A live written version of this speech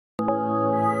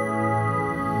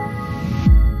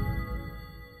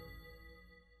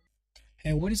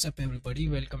Hey, what is up everybody?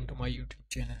 Welcome to my YouTube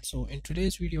channel. So in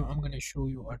today's video, I'm going to show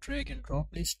you a drag and drop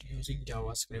list using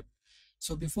JavaScript.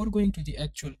 So before going to the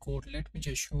actual code, let me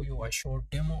just show you a short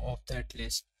demo of that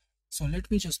list. So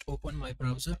let me just open my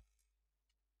browser.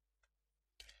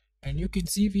 And you can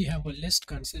see we have a list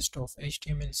consist of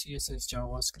HTML, CSS,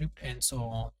 JavaScript, and so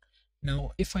on.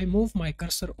 Now, if I move my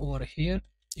cursor over here,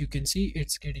 you can see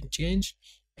it's getting changed.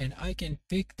 And I can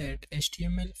pick that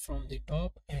HTML from the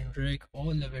top and drag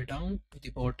all the way down to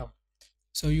the bottom.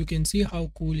 So you can see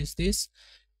how cool is this.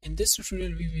 In this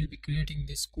tutorial we will be creating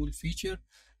this cool feature.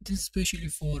 This is especially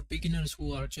for beginners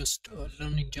who are just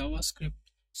learning JavaScript.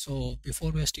 So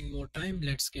before wasting more time,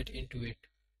 let's get into it.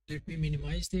 Let me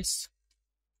minimize this.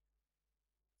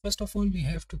 First of all, we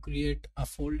have to create a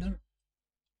folder.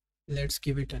 Let's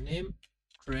give it a name,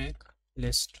 drag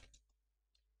list.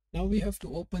 Now we have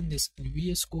to open this in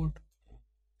VS Code.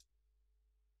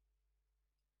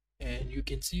 And you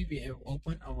can see we have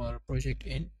opened our project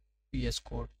in VS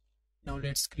Code. Now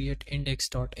let's create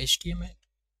index.html.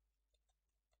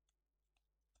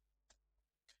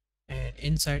 And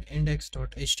inside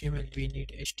index.html we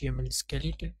need HTML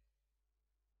skeleton.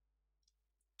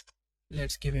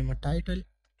 Let's give him a title.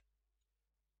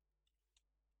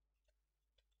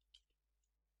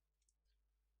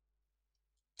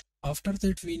 After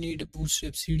that we need a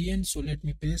bootstrap CDN, so let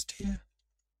me paste here.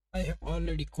 I have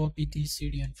already copied the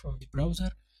CDN from the browser.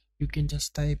 You can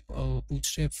just type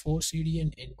bootstrap 4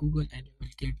 CDN in Google and you will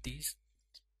get these.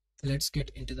 Let's get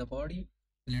into the body.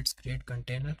 Let's create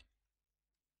container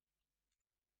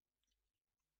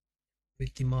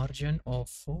with the margin of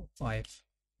 5,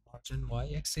 margin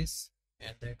y-axis,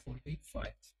 and that will be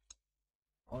 5.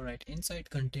 Alright,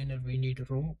 inside container we need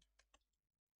row.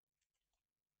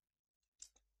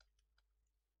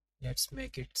 Let's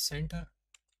make it center.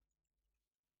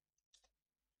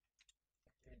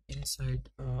 And inside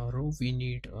row we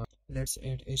need let's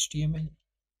add HTML.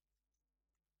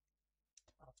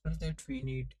 After that we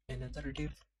need another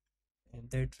div,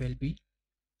 and that will be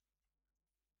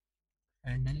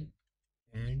handle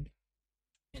and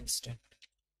instant.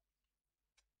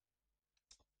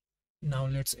 Now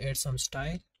let's add some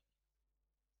style,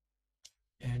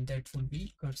 and that will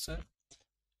be cursor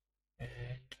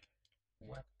and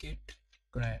WebKit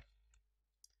graph.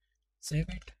 Save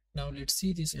it. Now let's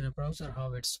see this in a browser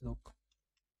how it's look.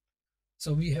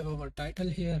 So we have our title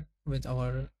here with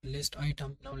our list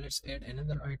item. Now let's add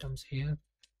another items here.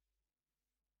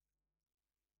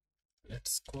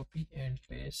 Let's copy and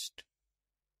paste.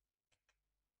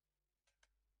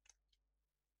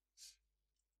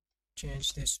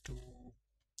 Change this to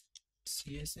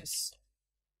CSS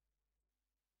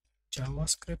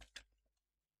JavaScript.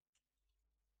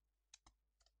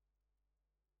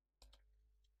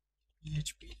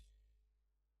 PHP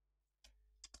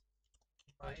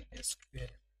MySQL.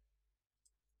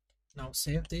 Now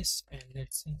save this and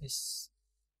let's see this.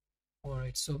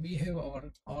 Alright, so we have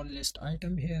our list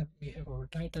item here. We have our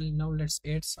title. Now let's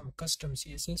add some custom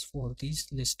CSS for these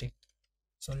listing.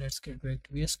 So let's get back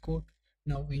to VS Code.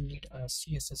 Now we need a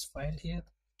CSS file here,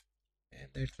 and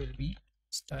that will be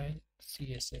style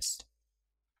CSS.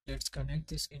 Let's connect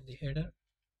this in the header.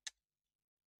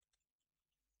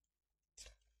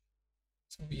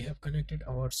 So we have connected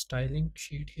our styling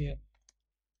sheet here.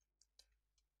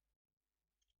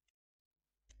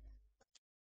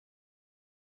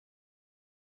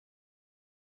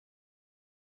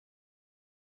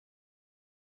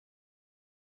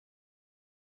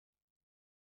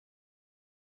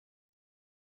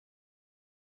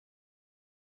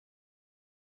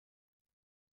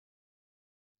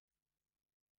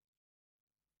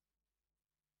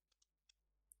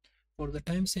 For the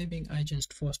time saving, I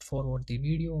just fast forward the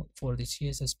video for the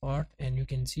CSS part, and you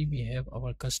can see we have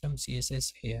our custom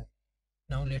CSS here.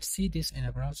 Now let's see this in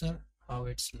a browser how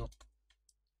it's look.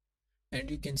 And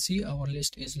you can see our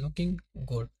list is looking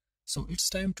good. So it's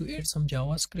time to add some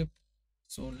JavaScript.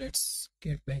 So let's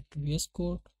get back to VS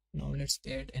Code. Now let's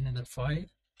add another file.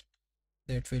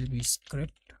 That will be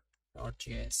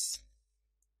script.js.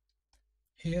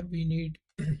 Here we need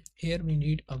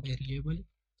a variable,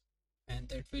 and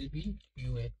that will be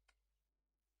UL.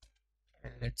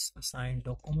 And let's assign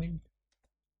document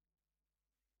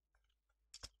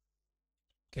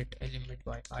get element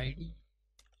by ID,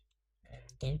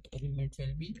 and that element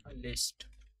will be a list.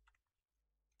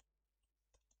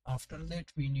 After that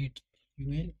we need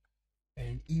UL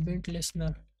and event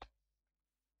listener,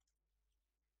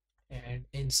 and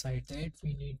inside that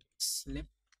we need slip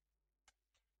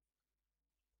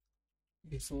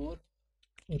before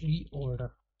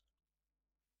reorder.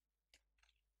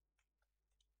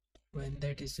 When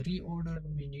that is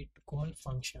reordered, we need to call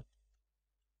function.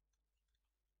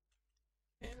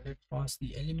 let's pass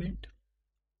the element.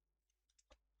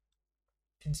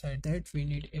 Inside that we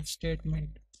need if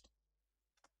statement,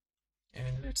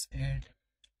 and let's add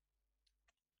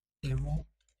demo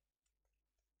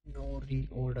no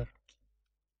reorder.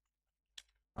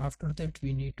 After that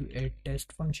we need to add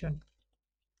test function,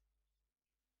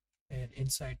 and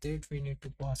inside that we need to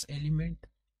pass element,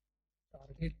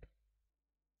 target,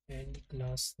 and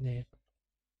class name.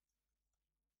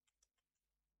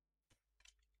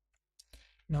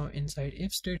 Now inside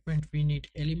if statement we need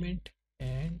element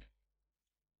and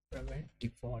prevent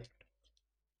default,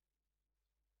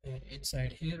 and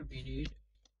inside here we need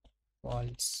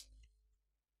false.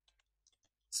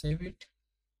 Save it.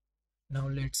 Now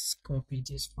let's copy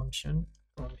this function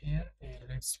from here and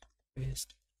let's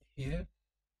paste here.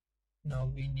 Now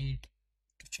we need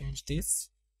to change this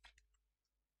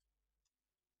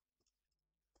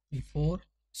before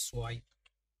swipe.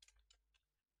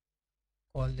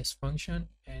 Call this function,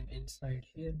 and inside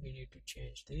here we need to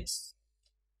change this.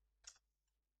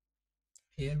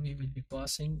 Here we will be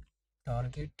passing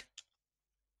target,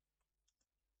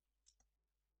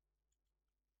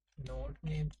 node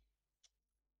name,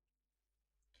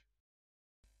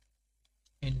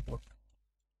 input,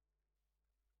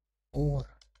 or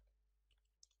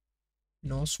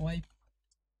no swipe.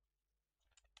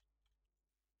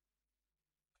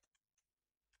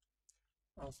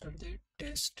 After that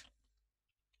test,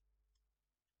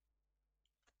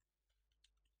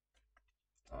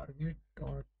 target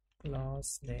dot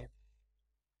class name.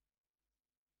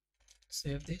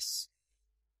 Save this.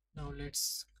 Now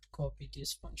let's copy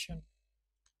this function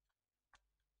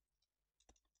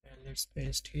and let's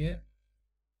paste here,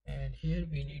 and here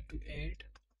we need to add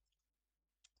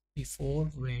before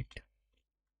wait,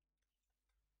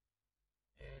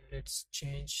 and let's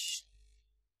change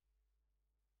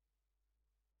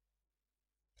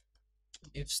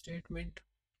if statement,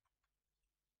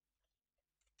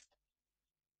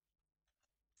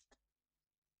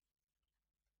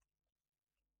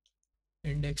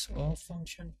 index of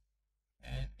function,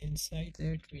 and inside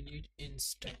that we need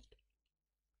instant,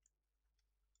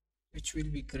 which will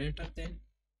be greater than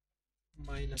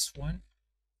 -1.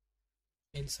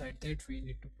 Inside that we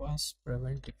need to pass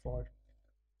prevent default.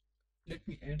 Let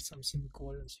me add some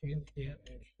semicolons here, here,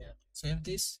 and here. Save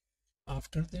this.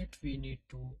 After that we need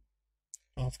to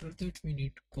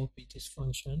copy this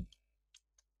function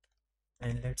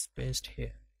and let's paste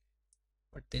here,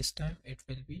 but this time it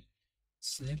will be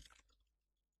slip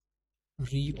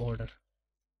reorder,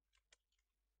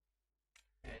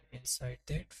 and inside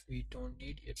that we don't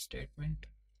need if statement.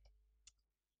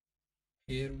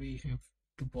 Here we have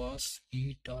to pass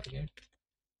e target,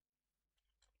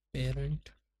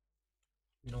 parent,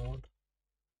 node,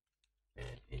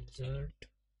 and insert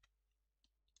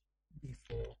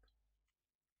before.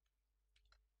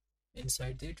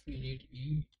 Inside that we need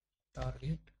e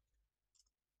target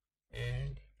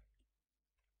and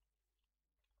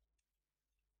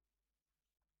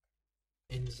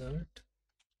insert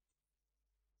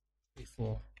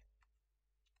before.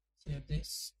 Save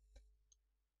this,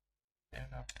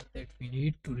 and after that we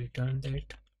need to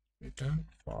return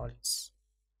false.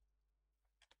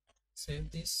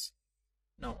 Save this.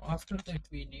 Now after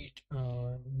that we need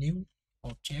a new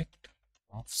object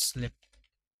of slip,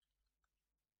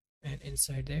 and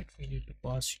inside that we need to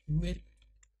pass UL.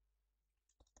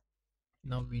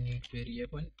 Now we need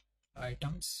variable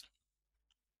items.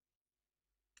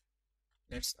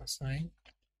 Let's assign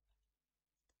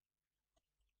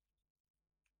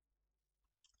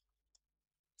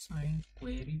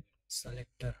query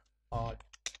selector all,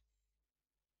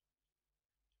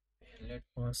 and let's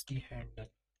pass the handle.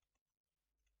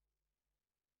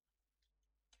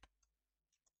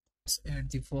 Let's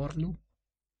add the for loop,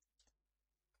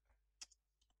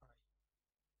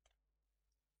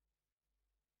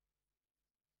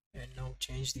 and now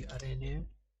change the array name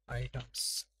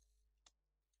items.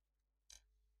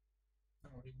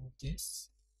 Now remove this,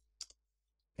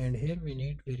 and here we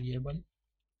need variable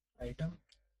item,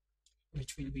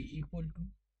 which will be equal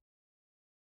to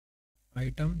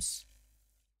items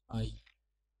I.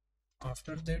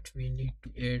 After that we need to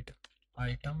add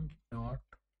item dot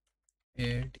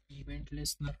add event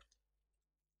listener,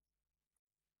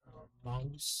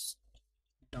 mouse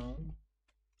down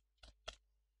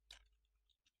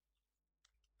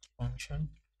function,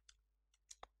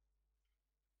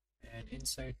 and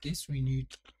inside this we need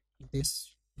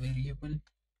this variable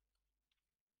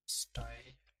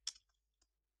style,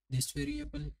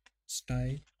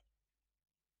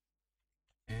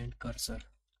 and cursor,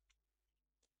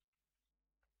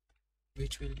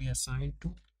 which will be assigned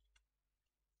to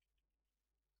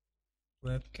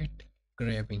WebKit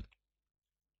grabbing.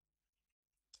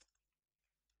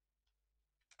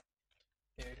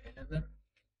 another,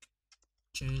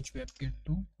 change WebKit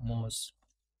to mouse.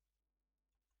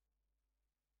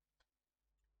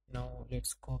 Now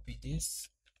let's copy this,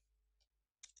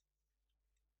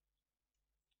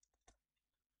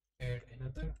 add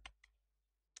another,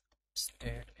 let's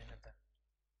add another.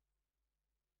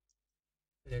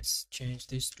 Let's change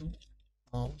this to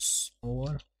mouse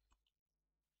over,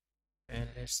 and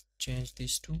let's change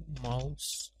this to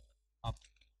mouse up.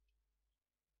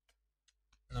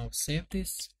 Now save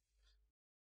this.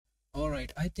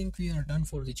 Alright, I think we are done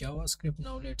for the JavaScript.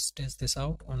 Now let's test this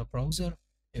out on a browser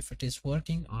if it is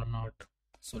working or not.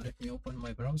 So let me open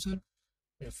my browser,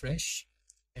 refresh,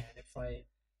 and if I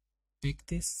pick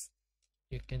this,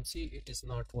 you can see it is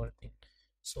not working.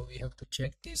 So we have to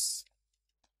check this.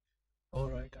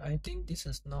 Alright, I think this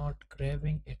is not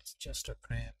grabbing, it's just a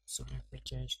grab. So let me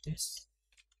change this.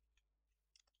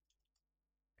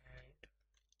 And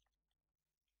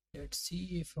let's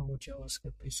see if our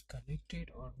JavaScript is connected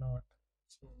or not.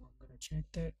 So I'm gonna check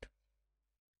that.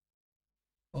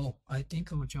 Oh, I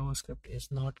think our JavaScript is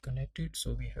not connected,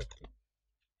 so we have to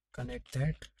connect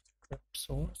that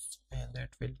source, and that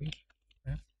will be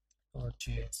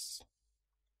JS.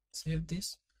 Save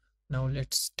this. Now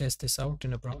let's test this out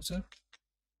in a browser.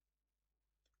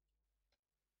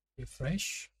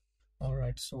 Refresh.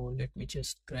 Alright, so let me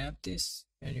just grab this,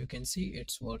 and you can see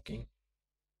it's working.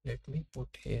 Let me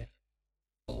put here.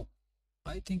 Oh,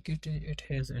 I think it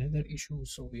has another issue,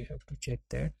 so we have to check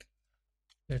that.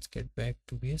 Let's get back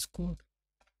to VS Code,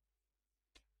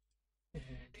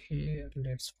 and here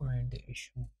let's find the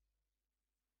issue.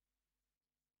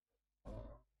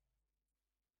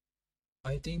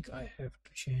 I think I have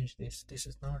to change this. This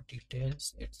is not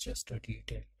details, it's just a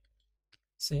detail.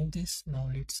 Save this. Now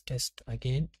let's test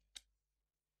again.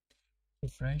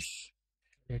 Refresh.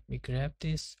 Let me grab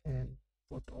this and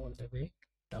put all the way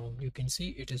down. You can see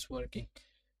it is working,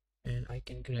 and I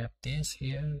can grab this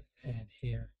here and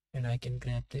here, and I can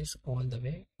grab this all the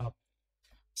way up.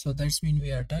 So that's mean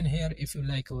we are done here. If you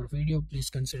like our video, please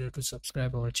consider to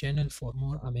subscribe our channel for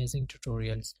more amazing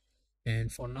tutorials.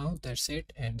 And for now, that's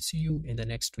it, and see you in the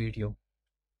next video.